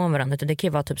glida ifrån varandra, utan det kan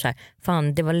ju vara typ så här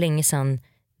fan det var länge sedan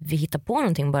vi hittade på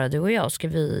någonting bara du och jag, ska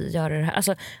vi göra det här,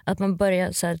 alltså att man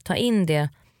börjar så här, ta in det,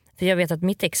 för jag vet att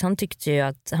mitt ex han tyckte ju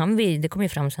att det kom ju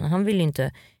fram sen, han ville ju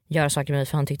inte göra saker med mig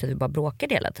för han tyckte att vi bara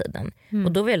bråkade hela tiden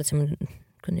och då var jag liksom,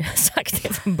 kunde jag ha sagt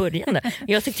det från början där.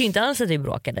 Jag tyckte inte alls att vi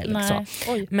bråkade liksom.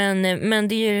 Men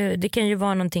det kan ju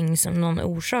vara någonting som, någon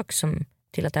orsak som,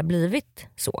 till att det har blivit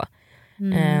så.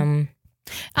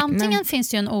 Antingen finns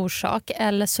det ju en orsak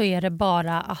eller så är det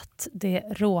bara att det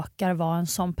råkar vara en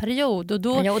sån period och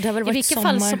då och det har väl varit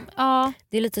sommar.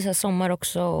 Det är lite så här sommar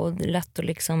också och det är lätt att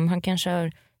liksom, han kanske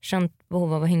har känt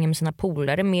behov av att hänga med sina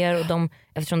polare mer och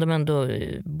eftersom de ändå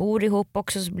bor ihop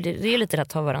också så blir det lite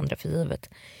att ha varandra för givet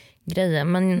grejer,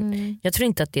 men jag tror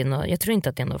inte att det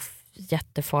är något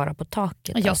jättefara på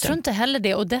taket. Jag tror inte heller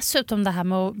det, och dessutom det här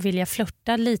med att vilja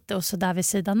flirta lite och så där vid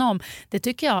sidan om, det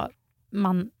tycker jag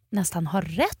man nästan har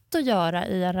rätt att göra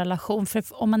i en relation, för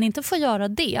om man inte får göra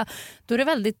det då är det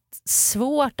väldigt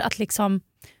svårt att liksom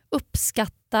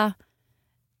uppskatta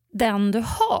den du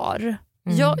har.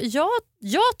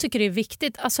 Jag tycker det är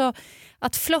viktigt alltså,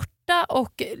 att flirta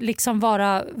och liksom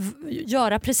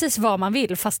göra precis vad man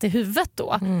vill fast i huvudet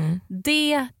då.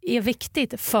 Det är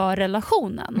viktigt för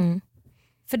relationen.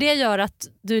 För det gör att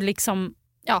du liksom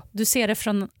du ser det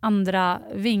från andra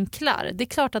vinklar. Det är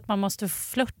klart att man måste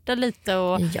flirta lite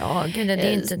och det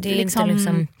är inte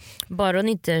liksom bara hon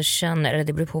inte känner, eller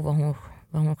det beror på vad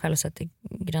hon själv sätter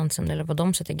gränsen eller vad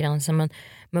de sätter gränsen,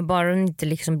 men bara hon inte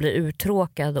liksom blir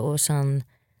uttråkad och sen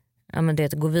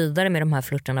det gå vidare med de här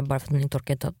flirtarna bara för att hon inte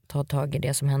orkar ta tag i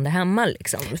det som händer hemma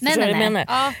liksom. Nej.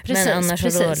 Ja, precis, men annars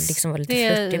precis. Då liksom var lite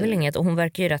flirtig väl inget, och hon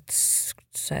verkar ju rätt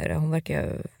hon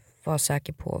verkar vara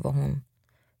säker på vad hon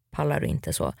pallar och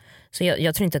inte så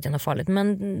jag tror inte att det är något farligt,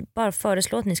 men bara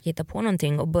föreslå att ni ska hitta på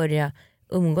någonting och börja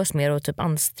umgås mer och typ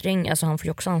alltså han får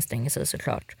ju också anstränga sig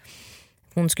såklart.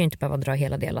 Hon ska ju inte behöva dra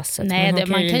hela det lasset. Nej,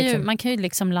 man kan ju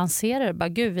liksom lansera det. Bara,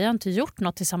 gud, vi har inte gjort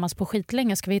något tillsammans på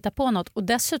skitlänge. Ska vi hitta på något? Och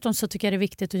dessutom så tycker jag det är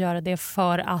viktigt att göra det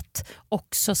för att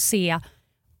också se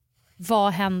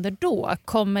vad händer då?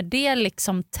 Kommer det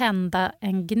liksom tända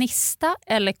en gnista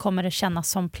eller kommer det kännas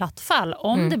som platt fall?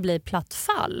 Om det blir platt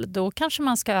fall, då kanske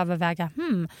man ska överväga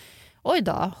oj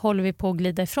då, håller vi på att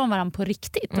glida ifrån varandra på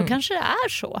riktigt? Då kanske det är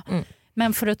så.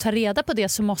 Men för att ta reda på det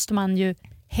så måste man ju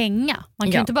hänga. Man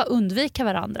kan ju inte bara undvika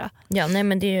varandra. Ja, nej,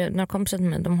 men det är ju några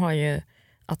kompisar, de har ju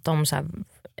att de så här,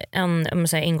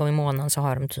 en gång i månaden så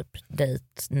har de typ date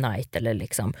night eller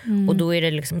liksom. Och då är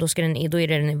det liksom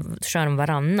kör de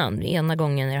varannan. Ena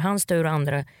gången är det hans tur och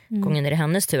andra gången är det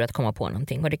hennes tur att komma på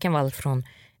någonting. Och det kan vara allt från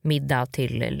middag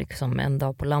till liksom en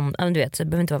dag på land. Du vet, så det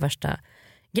behöver inte vara värsta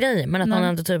grejer, men att man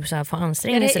ändå typ så här får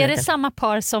anstränga sig lite. Är det samma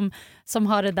par som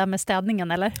har det där med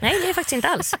städningen eller? Nej, det är faktiskt inte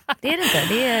alls. Det är det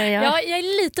inte. Det är, jag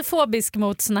är lite fobisk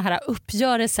mot såna här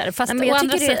uppgörelser. Fast jag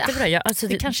tycker det är jättebra.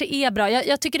 Det kanske är bra.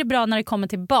 Jag tycker det är bra när det kommer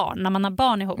till barn. När man har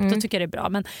barn ihop, då tycker jag det är bra.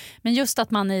 Men just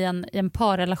att man i en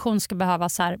parrelation ska behöva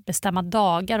så här bestämma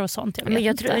dagar och sånt.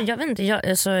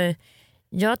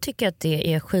 Jag tycker att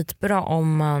det är skitbra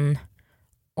om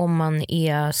man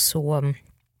är så...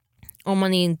 Om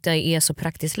man inte är så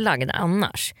praktiskt lagd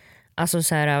annars. Alltså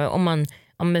så här,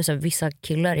 om vissa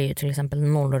killar är ju till exempel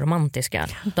nollromantiska.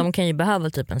 De kan ju behöva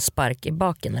typ en spark i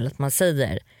baken, eller att man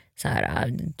säger så här,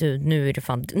 nu är det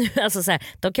fan alltså så här,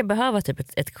 de kan behöva typ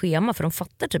ett schema, för de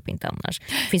fattar typ inte annars.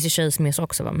 Det finns ju tjejer som är så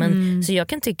också, va? Men så jag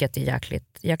kan tycka att det är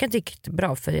jag kan tycka att det är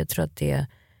bra, för jag tror att det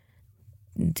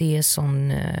är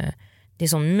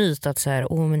sån myt att så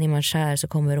här, men är man kär så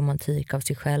kommer romantik av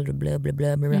sig själv och bla bla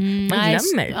bla bla. Man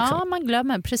glömmer liksom. Ja, man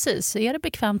glömmer, precis. Är det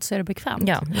bekvämt så är det bekvämt.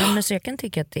 Ja, men så jag kan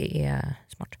tycka att det är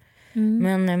smart.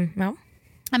 Men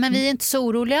men vi är inte så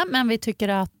oroliga, men vi tycker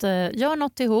att gör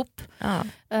något ihop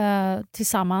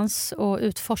tillsammans och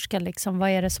utforska liksom, vad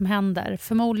är det som händer.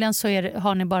 Förmodligen så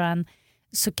har ni bara en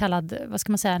så kallad, vad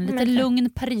ska man säga, en lite lugn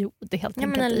period helt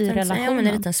enkelt i relationen. Ja, men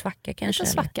en liten svacka kanske.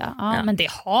 Lite svacka, ja. Men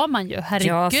det har man ju,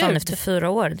 herregud. Ja, fan, efter 4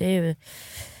 år, det är ju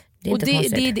det är och inte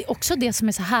konstigt. Det är också det som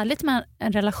är så härligt med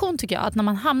en relation, tycker jag, att när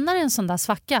man hamnar i en sån där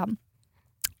svacka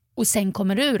och sen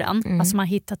kommer ur den, alltså man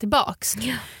hittar tillbaks,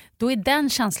 då är den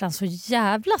känslan så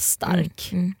jävla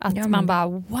stark att man bara,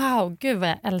 wow, gud vad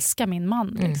jag älskar min man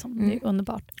liksom. Det är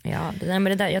underbart. Ja, men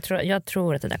det där, jag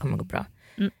tror att det där kommer gå bra.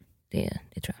 Det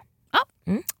tror jag.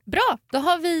 Bra, då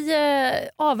har vi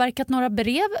avverkat några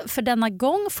brev för denna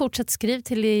gång. Fortsätt skriv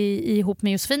till ihop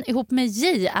med Josefin, ihop med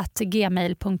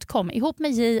j@gmail.com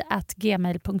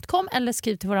eller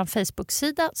skriv till vår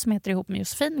Facebook-sida som heter ihop med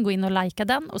Josefin. Gå in och likea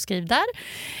den och skriv där.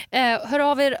 Hör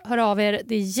av er.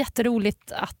 Det är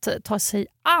jätteroligt att ta sig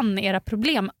an era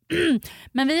problem.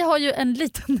 Men vi har ju en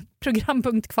liten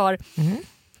programpunkt kvar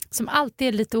som alltid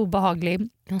är lite obehaglig.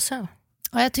 Så.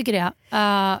 Ja, jag tycker det.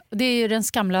 Det är ju den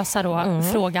skamlösa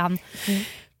frågan.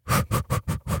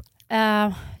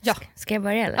 Ska jag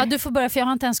börja eller? Ja, du får börja, för jag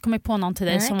har inte ens kommit på någon till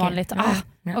dig som vanligt.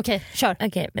 Okej, kör.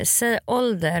 Okej, men säg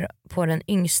ålder på den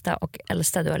yngsta och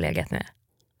äldsta du har legat med.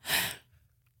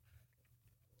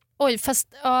 Oj, fast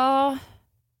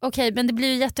okej, men det blir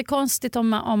ju jättekonstigt om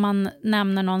man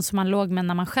nämner någon som man låg med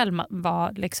när man själv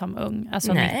var liksom ung,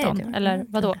 alltså 19, eller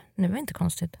vadå? Det var inte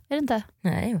konstigt. Är det inte?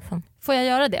 Nej, vad fan. Får jag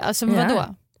göra det? Alltså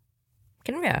vadå?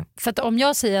 Kan du göra? För att om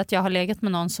jag säger att jag har legat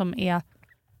med någon som är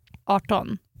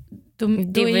 18,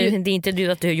 det är inte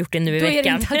du att du har gjort det nu i veckan. Då är det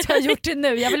inte att jag har gjort det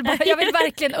nu. Jag vill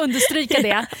verkligen understryka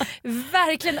det.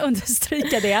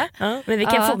 Ja, men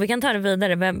vi kan ta det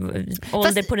vidare.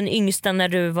 Ålder på den yngsta när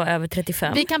du var över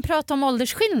 35. Vi kan prata om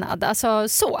åldersskillnad, alltså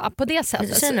så, på det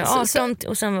sättet. Säg nu 18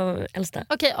 och sen var äldsta.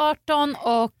 Okej, 18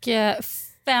 och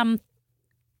 51.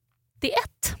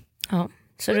 Ja.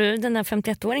 Så den där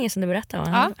 51-åringen som du berättade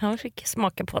om, han fick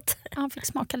smaka på det. Han fick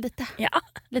smaka lite. Ja.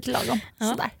 Lite lagom.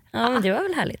 Sådär. Ja, men det var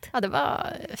väl härligt. Ja, det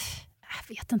var...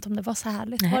 Jag vet inte om det var så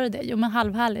härligt. Var det? Jo, men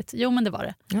halvhärligt. Jo, men det var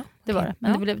det. Ja, det var det.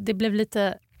 Men det blev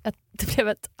lite... Det blev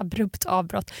ett abrupt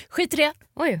avbrott. Skit i det.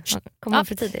 Oj, kom man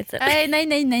för tidigt? Nej.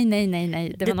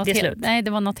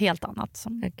 Det var något helt annat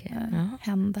som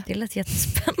hände. Det lät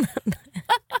jättespännande.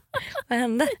 Vad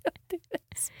hände?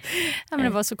 Ja, men det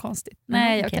var så konstigt.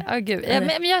 Nej, gud.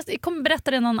 Men jag kommer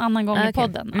berätta det någon annan gång i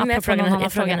podden. Jag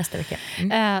frågar nästa vecka.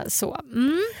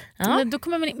 Då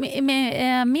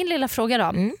kommer min lilla fråga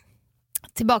då.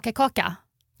 Tillbaka kaka.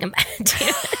 Du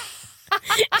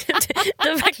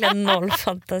har verkligen noll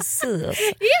fantasi. Alltså.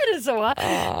 Är det så?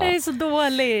 Jag är så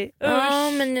dålig.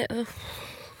 Ja, men...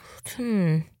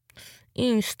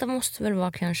 Yngsta måste väl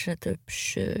vara kanske typ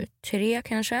 23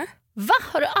 kanske. Va?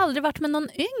 Har du aldrig varit med någon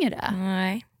yngre?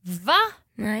 Nej. Va?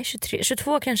 Nej, 23.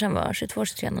 22 kanske han var.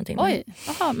 22-23 någonting. Oj,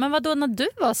 aha, men vad då när du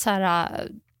var så här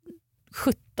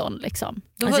 17 liksom?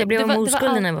 Jag blev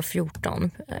oskulden när jag var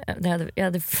 14. Jag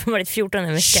hade varit 14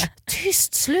 en vecka.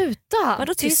 Tyst, sluta!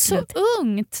 Vadå tyst? Det är så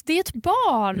ungt, det är ett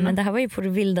barn. Men det här var ju på det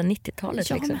vilda 90-talet.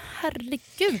 Ja, liksom. Men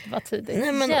herregud vad tidigt.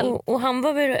 Nej, men, och han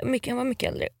var mycket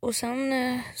äldre. Och sen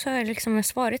så har jag liksom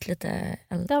svarit lite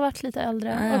äldre. Det har varit lite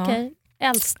äldre, ja. Okej.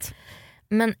 Äldst.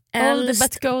 Men Oldie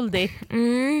but Goldie.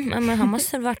 Men han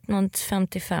måste ha varit något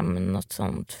 55, något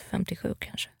sånt, 57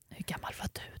 kanske. Hur gammal var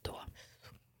du då?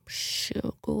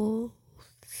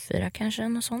 24 kanske,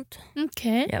 något sånt.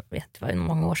 Okej. Jag vet, det var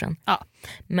många år sedan. Ja.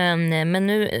 Men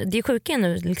nu, det är sjuka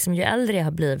nu, liksom, ju äldre jag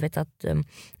har blivit, att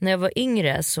när jag var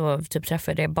yngre så typ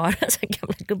träffade jag bara så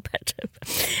gamla gubbar typ.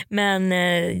 Men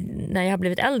när jag har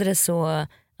blivit äldre så,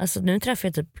 alltså nu träffar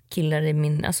jag typ killar i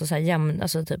min, alltså så här jämn,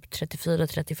 alltså typ 34,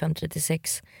 35,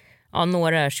 36. Ja,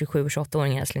 några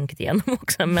 27-28-åringar har slunkit igenom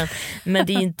också, men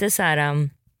det är inte så här.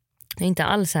 Det är inte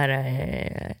alls så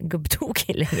här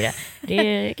gubbtokig längre. Det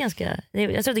är ganska,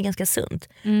 jag tror det är ganska sunt.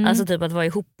 Alltså typ att vara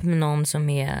ihop med någon som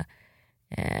är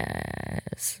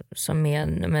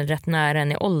med rätt nära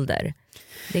en i ålder.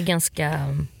 Det är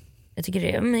ganska, jag tycker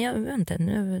det, men jag vet inte,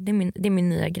 det är min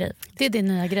nya grej. Det är din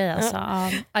nya grej alltså.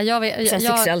 Sen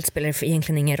sexuellt spelar det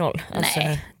egentligen ingen roll. Alltså,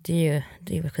 det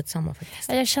är ju skitsamma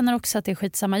faktiskt. Jag känner också att det är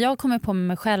skitsamma. Jag kommer på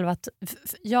mig själv att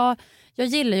jag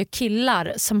gillar ju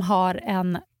killar som har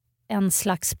en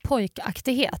slags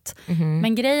pojkaktighet.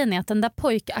 Men grejen är att den där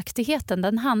pojkaktigheten,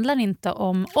 den handlar inte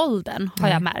om åldern, har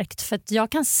jag märkt. För att jag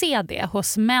kan se det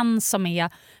hos män som är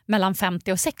mellan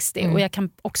 50 och 60 och jag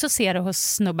kan också se det hos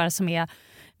snubbar som är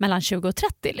mellan 20 och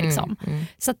 30 liksom.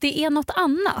 Så att det är något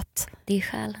annat. Det är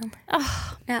själen.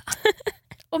 Ja.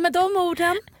 Och med de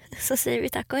orden så säger vi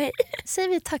tack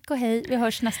och hej. Vi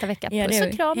hörs nästa vecka. Puss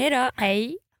och kram. Hej då.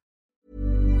 Hej.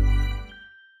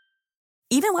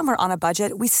 Even when we're on a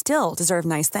budget, we still deserve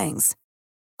nice things.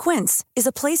 Quince is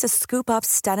a place to scoop up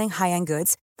stunning high-end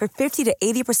goods for 50 to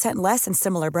 80% less than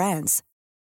similar brands.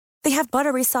 They have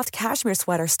buttery soft cashmere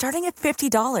sweaters starting at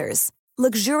 $50,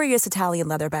 luxurious Italian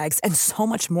leather bags, and so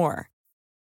much more.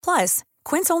 Plus,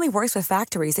 Quince only works with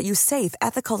factories that use safe,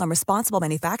 ethical, and responsible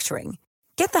manufacturing.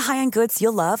 Get the high-end goods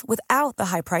you'll love without the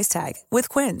high price tag with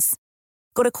Quince.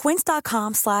 Go to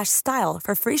quince.com/style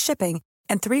for free shipping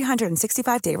and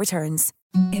 365-day returns.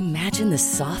 Imagine the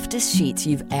softest sheets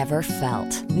you've ever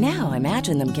felt. Now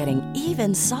imagine them getting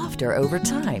even softer over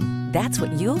time. That's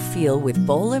what you'll feel with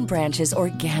Boll & Branch's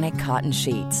organic cotton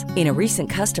sheets. In a recent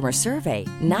customer survey,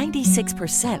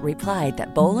 96% replied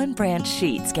that Boll & Branch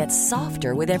sheets get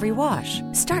softer with every wash.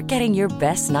 Start getting your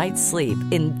best night's sleep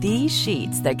in these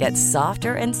sheets that get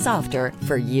softer and softer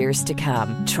for years to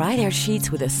come. Try their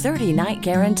sheets with a 30-night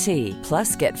guarantee.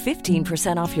 Plus, get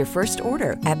 15% off your first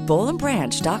order at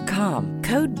bollandbranch.com.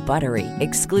 Code BUTTERY.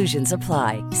 Exclusions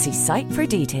apply. See site for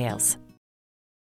details.